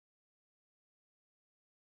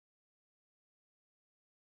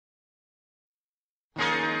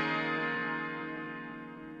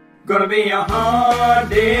Gonna be a hard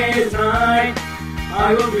day's night.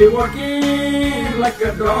 I will be working like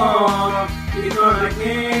a dog. It's not like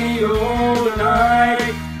any old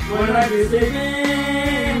night when I be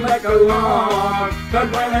sleeping like a log.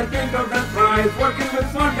 But when I think of that price, working with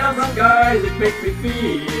smart girls and guys, it makes me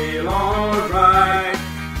feel alright.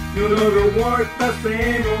 You know the work the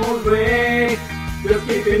same old way, just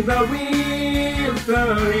keeping the wheels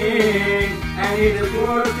turning, and it is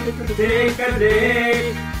worth it to take a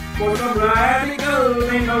day for some radical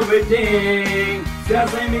innovating.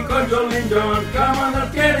 Just let me control and John, come on,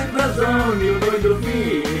 let's get in the zone. You're going to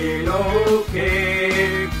feel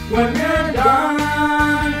okay when you're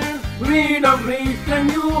done. We'd have reached a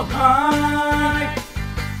new height.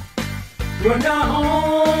 When you're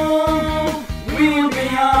home, we'll be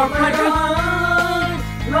out like a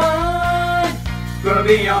light. Gonna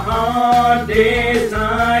be a hard day's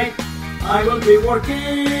night. I will be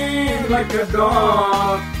working like a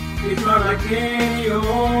dog. It's not like any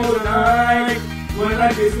old night when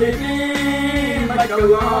I be sleeping like a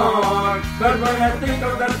log. But when I think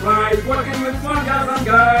of that price, working with smart girls and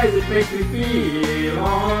guys, it makes me feel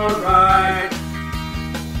alright.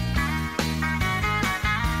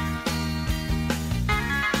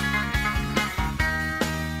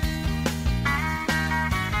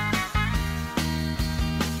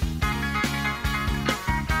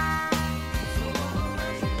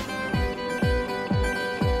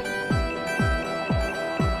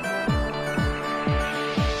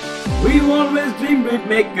 We always dreamed we'd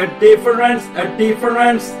make a difference, a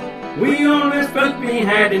difference. We always felt we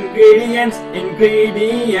had ingredients.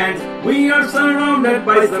 We are surrounded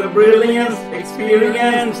by some brilliance,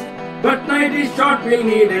 experience. But night is short, we'll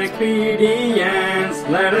need expedience.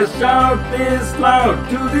 Let us shout this loud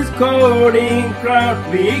to this coding crowd.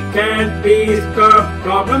 We can't be stopped,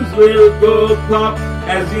 problems will go pop.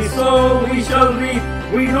 As we sow, we shall reap.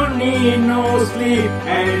 We don't need no sleep,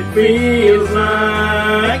 and it feels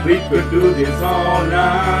like we could do this all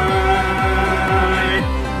night.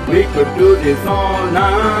 We could do this all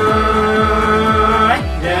night.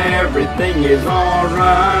 Yeah, everything is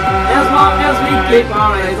alright. As long as we keep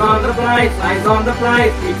our eyes on the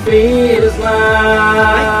price, it feels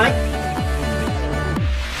like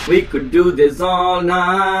we could do this all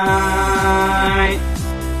night.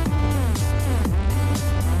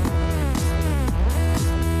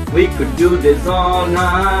 We could do this all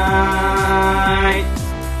night.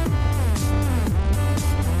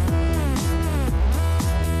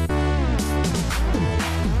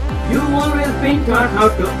 You've always been taught how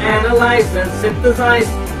to analyze and synthesize.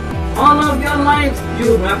 All of your lives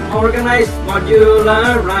you have organized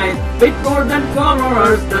modularized. Bit more than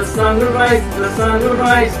followers, the sun will rise, the sun will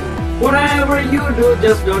rise. Whatever you do,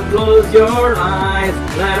 just don't close your eyes.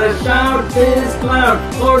 Let us shout this loud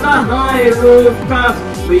for the high rooftops.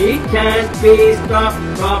 We can't be stopped,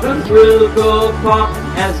 problems will go pop.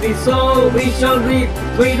 As we sow, we shall reap.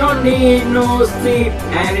 We don't need no sleep,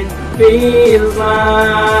 and it feels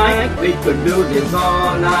like we could do this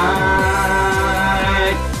all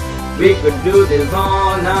night. We could do this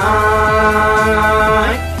all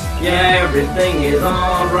night. Yeah, everything is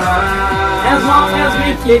alright. As long as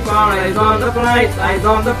we keep our eyes on the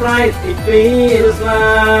price, it feels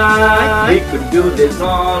like we could do this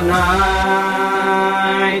all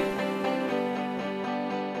night.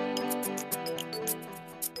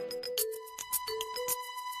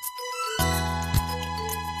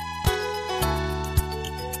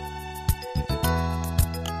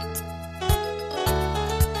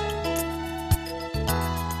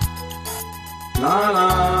 La la.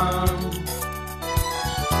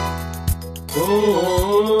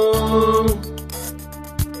 Oh.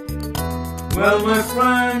 Well, my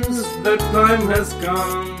friends, the time has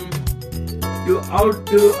come to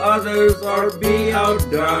outdo others or be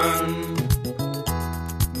outdone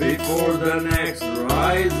before the next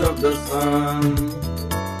rise of the sun.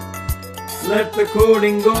 Let the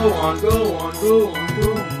coding go on, go on, go on,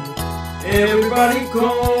 go on. Everybody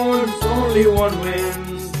codes, only one wins.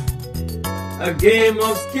 A game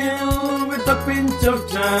of skill with a pinch of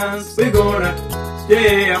chance. We're gonna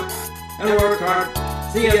stay up and work hard.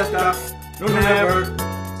 Siesta, no never.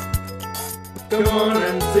 Come on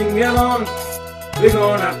and sing along. We're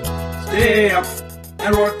gonna stay up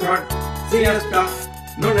and work hard. Siesta,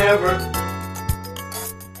 no never.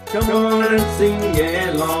 Come on and sing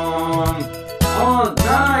along. All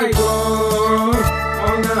night long,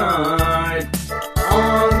 all night,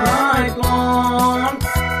 all night long,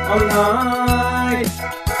 all night,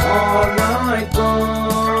 all night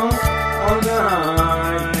long, all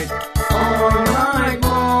night, all night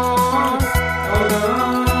long, all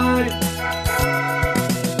night.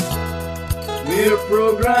 We're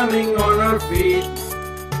programmed slamming on our feet.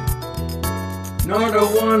 Not a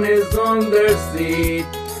one is on their seat.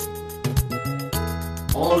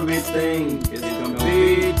 All we think is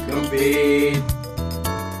compete, compete.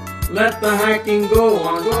 Let the hacking go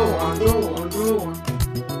on, go on, go on, go on.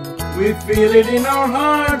 We feel it in our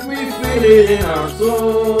heart, we feel it in our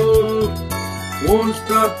soul. Won't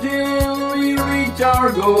stop till we reach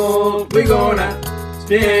our goal. We're gonna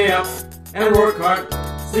stay up and work hard.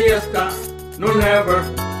 Siesta, no never.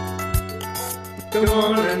 Come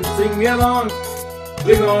on and sing along.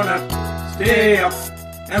 We're gonna stay up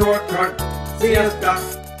and work hard. Siesta,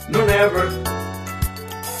 no never.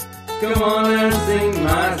 Come on and sing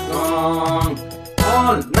my song.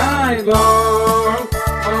 All night long,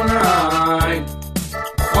 all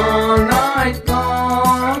night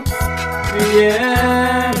long.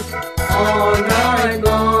 Yeah, all night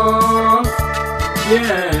long.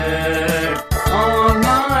 Yeah, all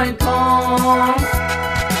night long.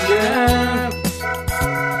 Yeah.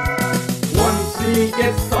 Once we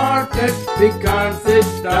get started, we can't sit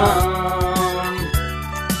down.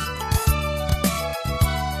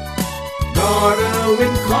 Gotta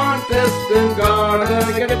win contest and gotta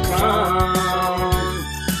get a crown.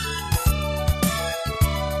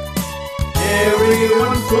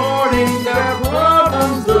 Everyone throwing their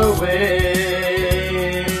problems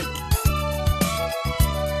away.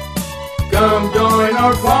 Come join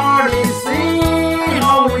our party, see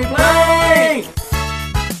how we play.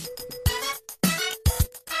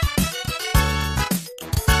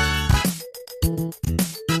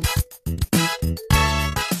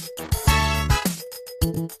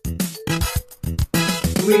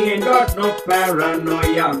 We ain't got no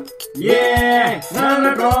paranoia. Yeah, none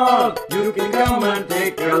at all. You can come and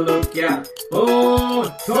take a look, yeah. Oh,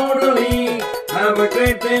 totally. Have a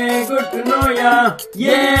great day, good to know ya.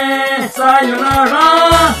 Yeah,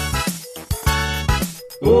 sayonara.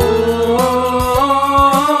 Oh,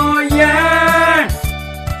 yeah.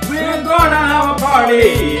 We're gonna have a party.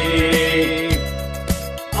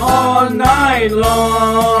 All night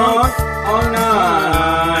long. All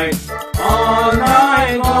night. All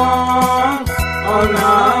night long. All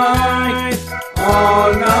night,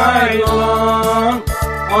 all night long,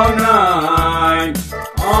 all night,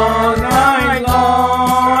 all